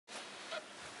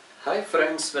Hi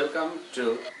friends, welcome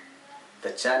to the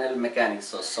channel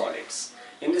Mechanics of Solids.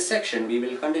 In this section we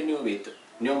will continue with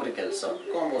numericals on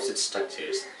composite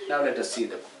structures. Now let us see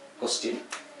the question.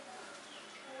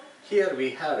 Here we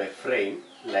have a frame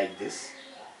like this.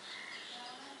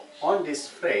 On this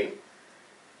frame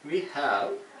we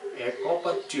have a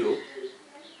copper tube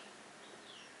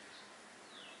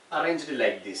arranged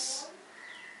like this.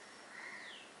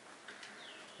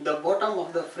 The bottom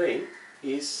of the frame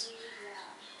is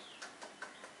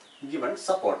given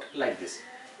support like this.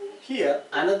 Here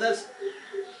another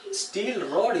steel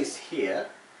rod is here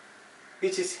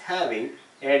which is having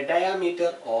a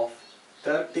diameter of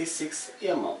 36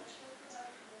 mm.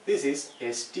 This is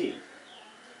a steel.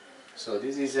 So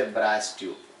this is a brass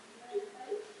tube.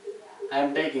 I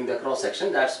am taking the cross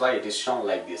section, that's why it is shown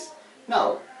like this.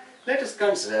 Now let us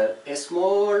consider a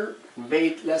small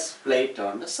weightless plate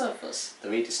on the surface. The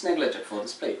weight is neglected for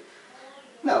this plate.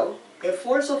 Now a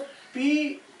force of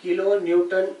P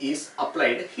kilonewton is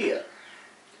applied here.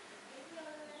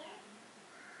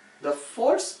 The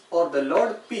force or the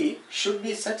load P should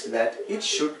be such that it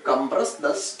should compress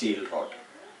the steel rod.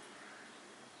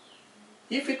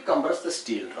 If it compresses the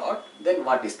steel rod, then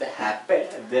what is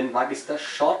the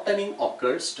shortening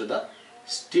occurs to the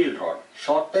steel rod.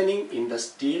 Shortening in the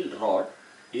steel rod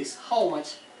is how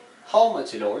much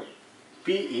load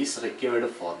P is required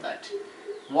for that.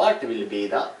 What will be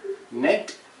the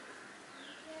net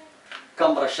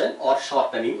compression or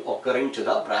shortening occurring to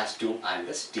the brass tube and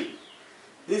the steel?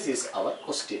 This is our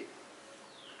question.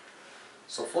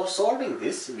 So for solving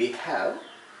this, we have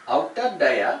outer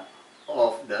dia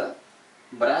of the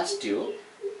brass tube.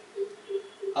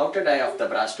 Outer dia of the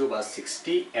brass tube was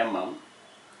 60 mm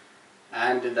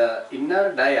and the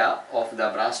inner dia of the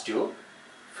brass tube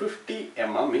 50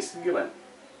 mm is given.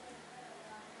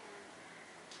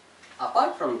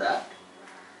 Apart from that,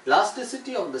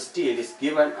 elasticity of the steel is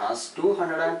given as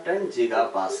 210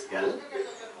 gigapascal,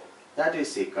 that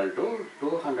is equal to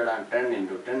 210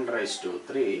 into 10 raised to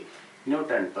 3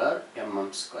 Newton per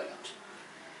mm square.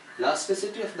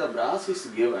 Elasticity of the brass is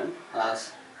given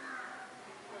as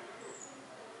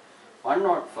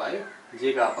 105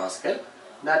 gigapascal,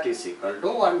 that is equal to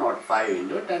 105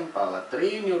 into 10 power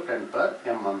 3 Newton per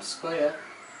mm square.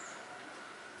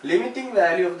 Limiting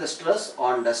value of the stress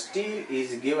on the steel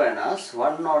is given as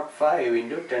 105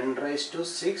 into 10 raised to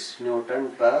 6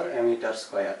 Newton per meter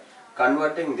square.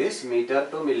 Converting this meter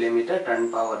to millimeter,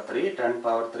 10 power 3, 10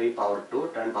 power 3 power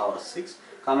 2, 10 power 6.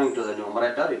 Coming to the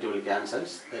numerator, it will cancel,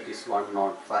 that is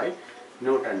 105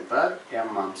 Newton per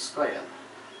mm square.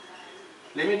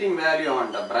 Limiting value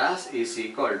on the brass is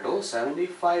equal to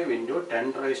 75 into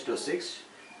 10 raised to 6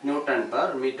 Newton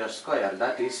per meter square,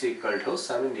 that is equal to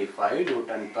 75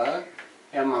 Newton per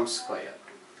mm square.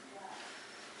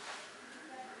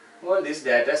 All these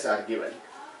data are given.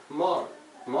 More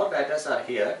data are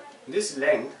here. This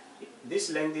length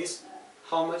is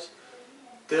how much?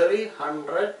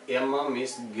 300 mm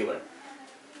is given,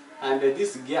 and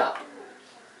this gap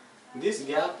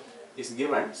is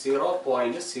given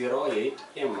 0.08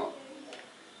 mm,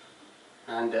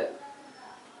 and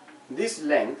this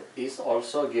length is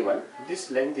also given.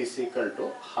 This length is equal to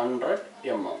 100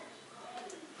 mm.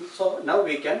 So now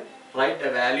we can write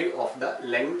the value of the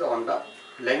length on the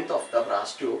length of the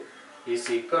brass tube is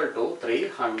equal to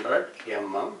 300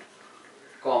 mm,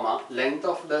 comma, length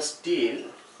of the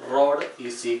steel rod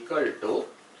is equal to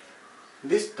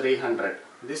this 300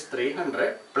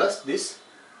 plus this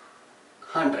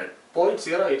 100.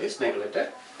 0.08 is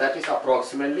neglected, that is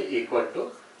approximately equal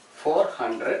to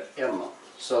 400 mm.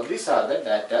 So these are the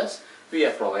data we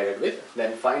are provided with.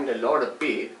 Then find the load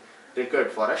P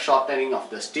required for a shortening of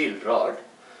the steel rod,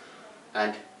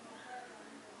 and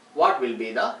what will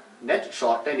be the net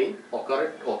shortening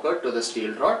occurred to the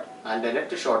steel rod, and the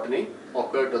net shortening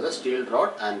occurred to the steel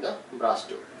rod and the brass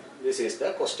tube. This is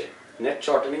the question. Net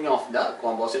shortening of the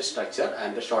composite structure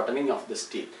and the shortening of the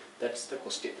steel. That's the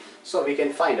question. So we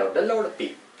can find out the load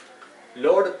P.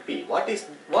 Load P. What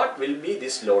will be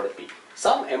this load P?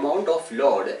 Some amount of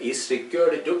load is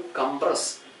required to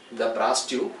compress the brass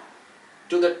tube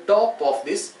to the top of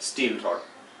this steel rod.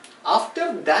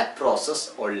 After that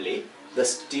process only, the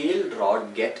steel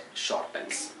rod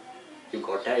shortens. You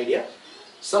got the idea?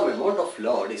 Some amount of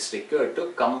load is required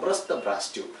to compress the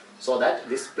brass tube so that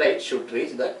this plate should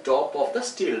reach the top of the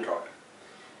steel rod.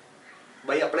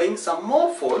 By applying some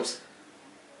more force,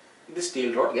 the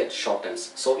steel rod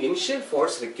shortens. So initial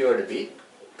force required be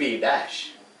P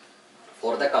dash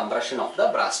for the compression of the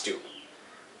brass tube,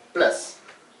 plus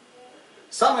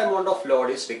some amount of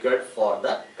load is required for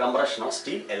the compression of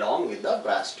steel along with the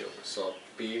brass tube. So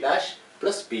P dash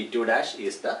plus P2 dash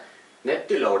is the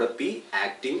net load P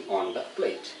acting on the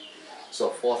plate. So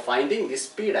for finding this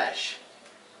P dash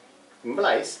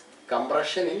implies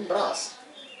compression in brass.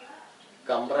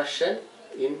 Compression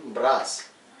in brass.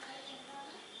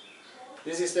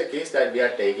 This is the case that we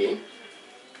are taking.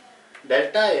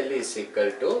 Delta L is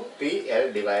equal to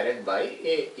PL divided by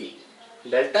AE.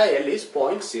 Delta L is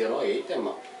 0.08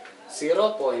 mm.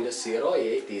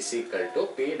 0.08 is equal to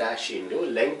P dash into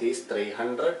length is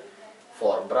 300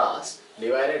 for brass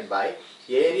divided by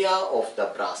area of the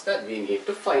brass that we need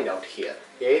to find out here.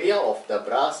 Area of the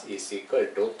brass is equal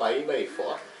to pi by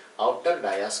 4 outer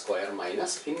dia square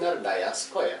minus inner dia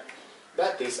square.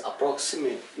 That is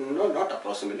not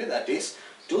approximately, that is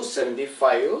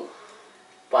 275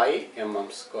 pi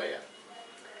mm square.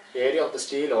 Area of the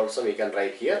steel also we can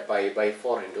write here, pi by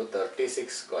 4 into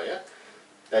 36 square.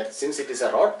 That since it is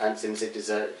a rod and since it is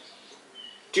a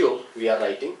tube, we are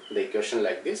writing the equation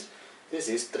like this. This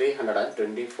is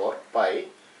 324 pi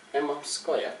mm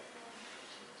square.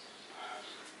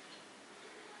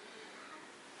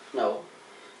 Now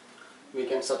we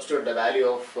can substitute the value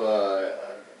of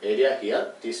area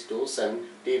here. It is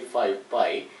 275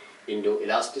 pi into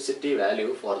elasticity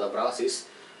value for the brass is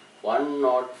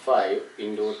 105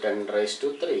 into 10 raised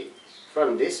to 3.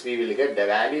 From this we will get the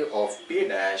value of P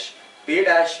dash. P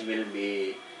dash will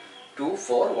be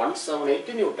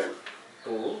 24178 Newton.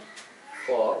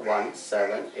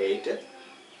 24178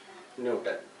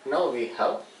 Newton. Now we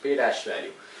have P dash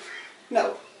value.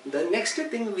 Now the next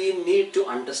thing we need to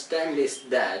understand is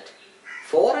that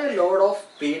for a load of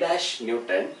P dash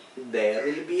Newton, there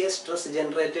will be a stress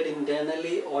generated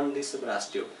internally on this brass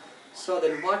tube. So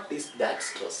then what is that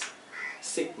stress?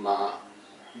 Sigma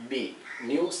B,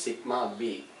 nu sigma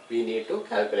B, we need to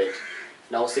calculate.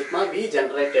 Now sigma B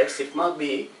generated, sigma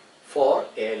B for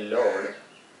a load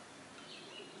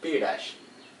P dash.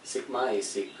 Sigma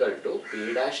is equal to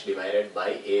P dash divided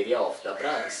by area of the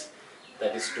brass.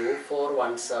 That is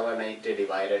 24178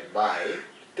 divided by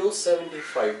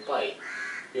 275 pi.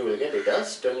 You will get it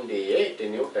as 28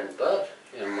 Newton per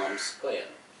mm square.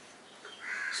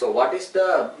 So what is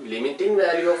the limiting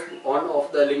value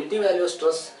of the limiting value of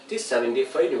stress? It is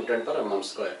 75 Newton per mm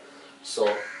square. So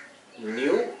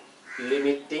new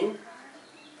limiting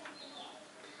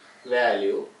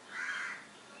value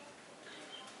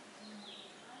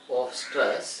of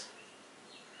stress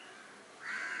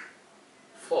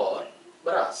for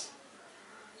brass,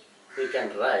 we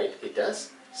can write it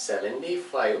as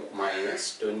 75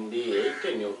 minus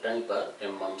 28 Newton per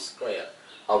mm square.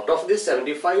 Out of this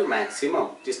 75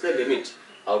 maximum, it is the limit.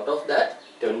 Out of that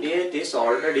 28 is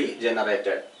already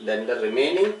generated. Then the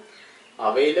remaining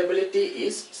availability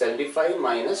is 75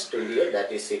 minus 28,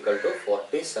 that is equal to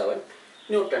 47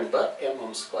 Newton per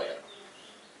mm square.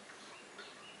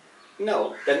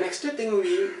 Now the next thing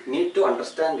we need to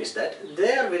understand is that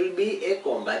there will be a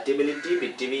compatibility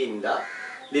between the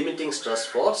limiting stress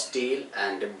for steel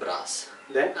and brass.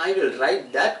 Then I will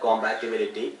write that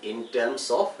compatibility in terms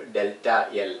of delta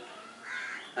L.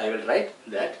 I will write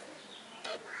that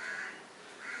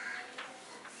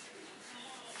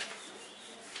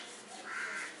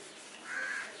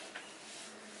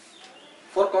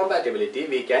for compatibility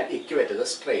we can equate the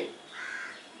strain.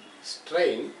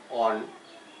 Strain on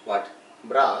what?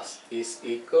 Brass is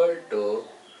equal to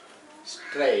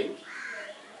strain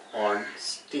on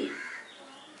steel.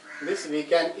 This we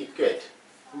can equate,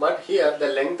 but here the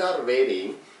length are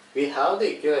varying. We have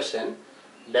the equation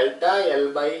delta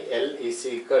L by L is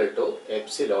equal to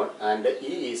epsilon and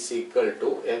E is equal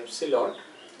to epsilon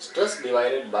stress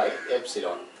divided by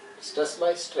epsilon, stress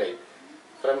by strain.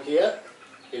 From here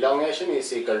elongation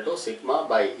is equal to sigma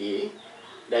by E,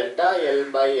 delta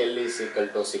L by L is equal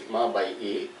to sigma by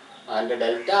E, and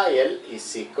delta L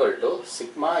is equal to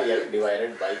sigma L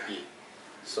divided by E.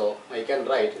 So I can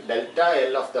write delta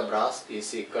L of the brass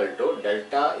is equal to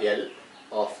delta L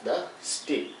of the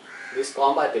steel. This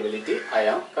compatibility I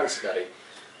am considering.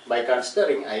 By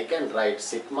considering, I can write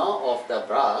sigma of the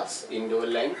brass into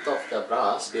length of the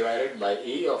brass divided by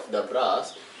E of the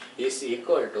brass is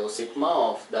equal to sigma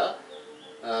of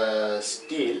the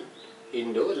steel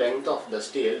into length of the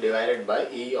steel divided by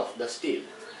E of the steel.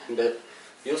 And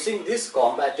using this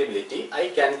compatibility, I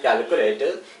can calculate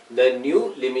the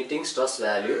new limiting stress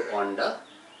value on the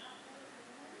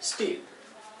steel.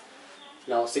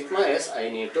 Now sigma S I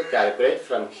need to calculate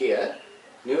from here,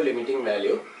 new limiting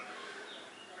value,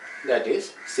 that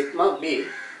is sigma B.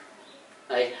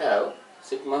 I have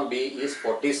sigma B is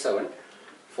 47.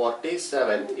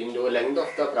 47 into length of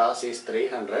the brass is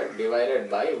 300 divided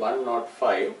by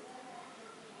 105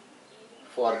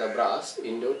 for the brass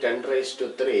into 10 raised to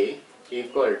 3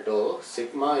 equal to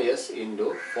sigma s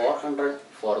into 400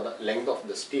 for the length of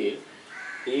the steel.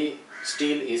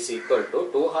 Steel is equal to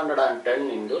 210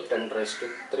 into 10 raised to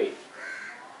 3.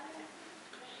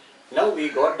 Now we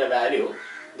got the value.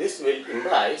 This will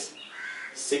implies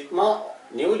sigma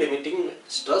new limiting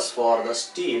stress for the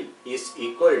steel is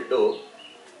equal to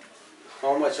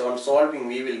how much? On solving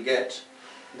we will get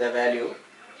the value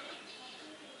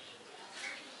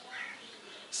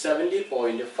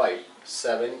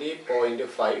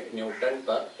 70.5 Newton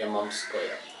per mm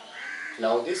square.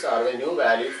 Now these are the new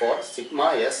value for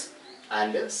sigma s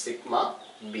and sigma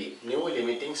b, new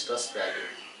limiting stress value.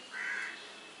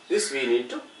 This we need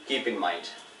to keep in mind.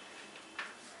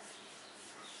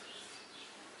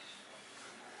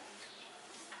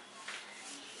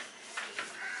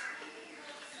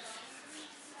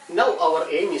 Now our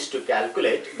aim is to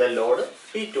calculate the load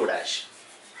P2 dash.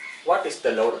 What is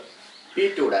the load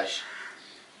P2 dash?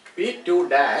 P2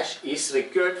 dash is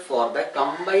required for the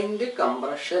combined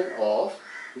compression of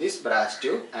this brass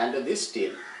tube and this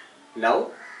steel.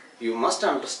 Now you must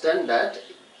understand that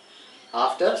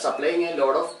after supplying a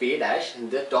load of P dash,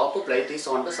 the top plate is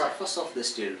on the surface of the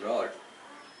steel rod.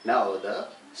 Now the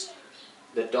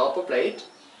top plate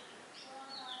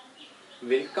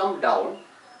will come down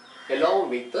along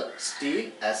with the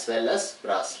steel as well as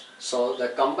brass. So the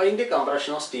combined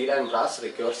compression of steel and brass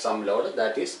requires some load,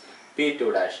 that is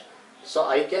P2 dash. So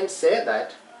I can say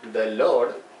that the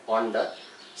load on the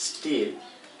steel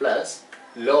plus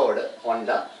load on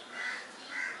the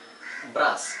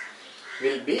brass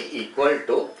will be equal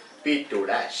to P2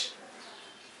 dash.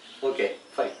 Okay,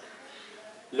 fine.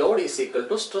 Load is equal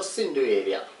to stress into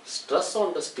area. Stress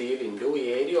on the steel into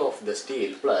area of the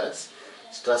steel plus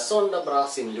stress on the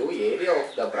brass into area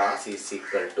of the brass is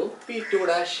equal to P2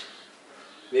 dash.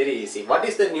 Very easy. What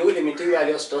is the new limiting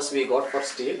value of stress we got for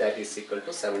steel? That is equal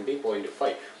to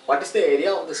 70.5. What is the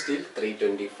area of the steel?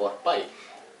 324 pi.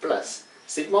 Plus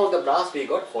sigma of the brass we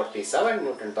got 47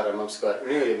 Newton per mm square,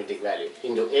 new limiting value,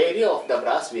 into area of the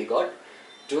brass we got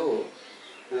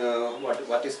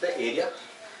what is the area?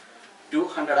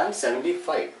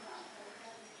 275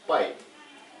 pi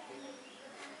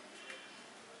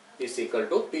is equal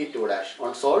to P2 dash.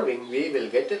 On solving we will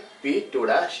get P2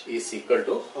 dash is equal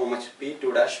to how much?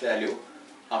 P2 dash value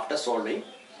after solving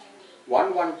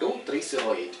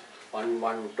 112308.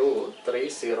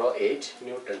 112308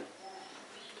 Newton.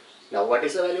 Now what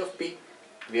is the value of P?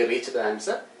 We reach the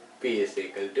answer. P is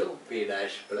equal to P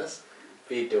dash plus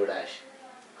P2 dash.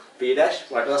 P dash,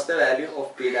 what was the value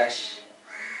of P dash?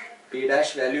 P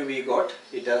dash value we got,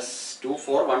 it as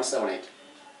 24178.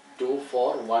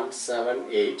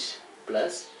 24178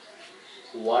 plus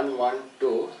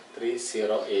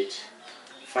 112308.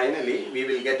 Finally we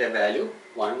will get a value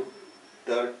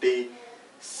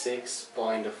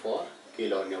 136.4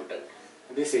 kilonewton.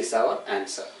 This is our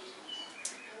answer.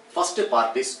 First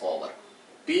part is over.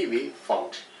 P we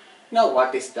found. Now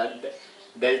what is that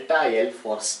delta L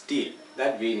for steel?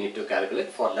 That we need to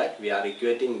calculate. For that we are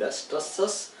equating the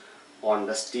stresses on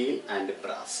the steel and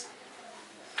brass.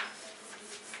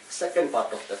 Second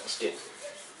part of the question.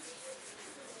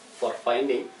 For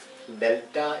finding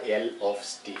delta L of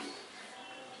steel,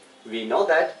 we know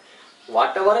that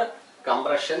whatever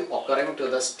compression occurring to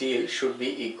the steel should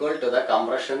be equal to the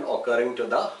compression occurring to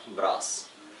the brass.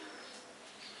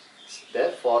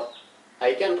 Therefore,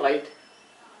 I can write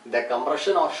the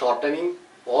compression or shortening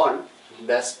on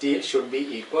the steel should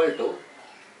be equal to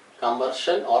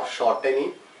compression or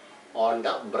shortening on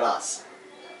the brass.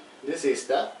 This is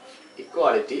the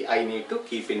equality I need to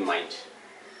keep in mind.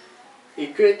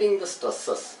 Equating the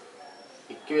stresses.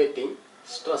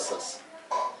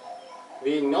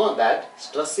 We know that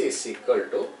stress is equal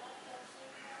to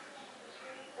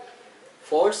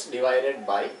force divided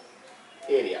by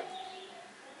area,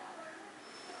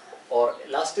 or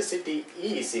elasticity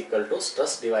E is equal to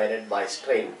stress divided by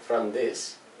strain. From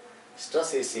this,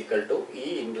 stress is equal to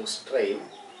E into strain.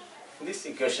 This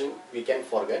equation we can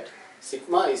forget.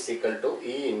 Sigma is equal to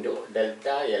E into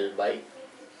delta L by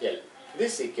L.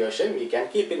 This equation we can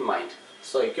keep in mind.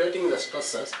 So equating the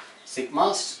stresses,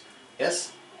 sigma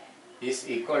S is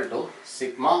equal to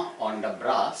sigma on the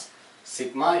brass.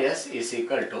 Sigma S is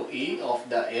equal to E of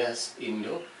the S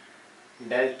into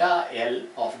delta L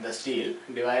of the steel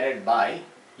divided by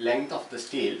length of the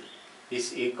steel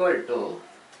is equal to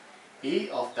E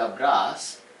of the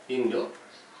brass into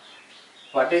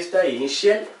what is the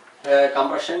initial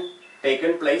compression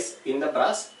taken place in the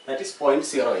brass, that is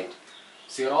 0.08.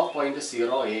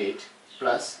 0.08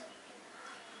 plus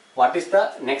what is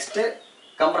the next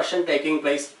compression taking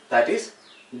place, that is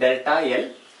delta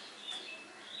L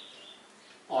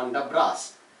on the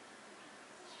brass.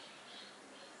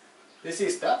 This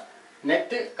is the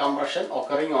net compression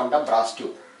occurring on the brass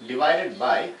tube divided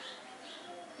by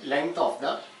length of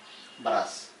the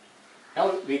brass.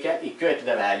 Now we can equate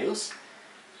the values.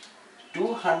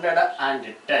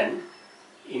 210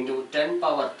 into 10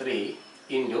 power 3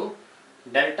 into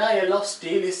delta L of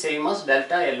steel is same as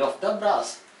delta L of the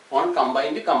brass. On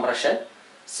combined compression,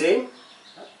 same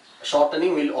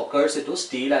shortening will occur to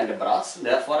steel and brass.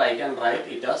 Therefore, I can write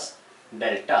it as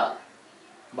delta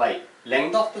by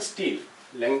length of the steel.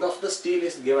 Length of the steel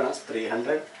is given as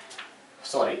 300.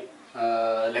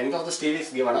 Length of the steel is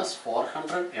given as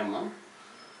 400 mm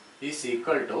is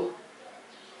equal to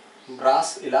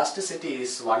brass elasticity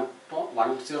is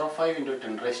 105 into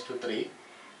 10 raised to 3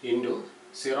 into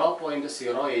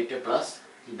 0.08 plus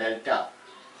delta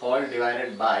whole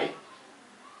divided by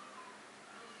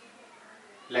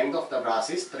length of the brass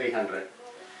is 300.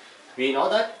 We know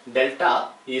that delta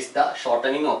is the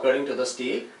shortening occurring to the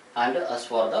steel and as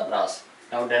for the brass.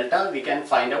 Now delta we can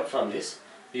find out from this.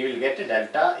 We will get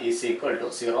delta is equal to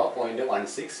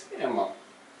 0.16 mm.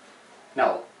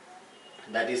 Now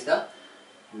that is the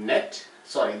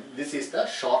this is the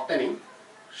shortening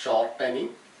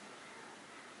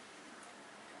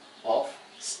of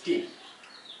steel.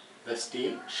 The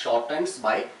steel shortens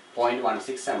by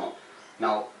 0.16 mm.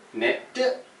 Now net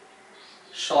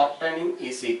shortening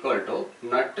is equal to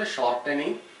net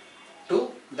shortening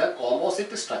to the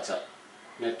composite structure.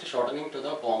 Net shortening to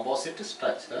the composite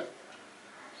structure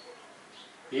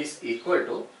is equal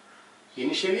to,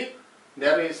 initially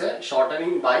there is a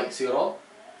shortening by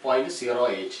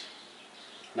 0.08.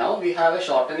 Now we have a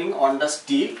shortening on the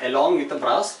steel along with the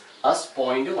brass as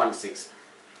 0.16.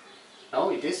 Now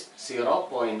it is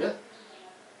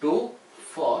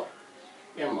 0.24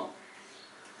 mm.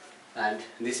 And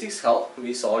this is how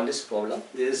we solve this problem.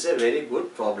 This is a very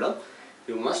good problem.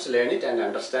 You must learn it and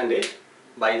understand it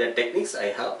by the techniques I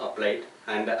have applied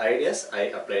and the ideas I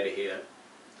applied here.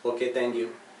 Okay, thank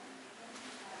you.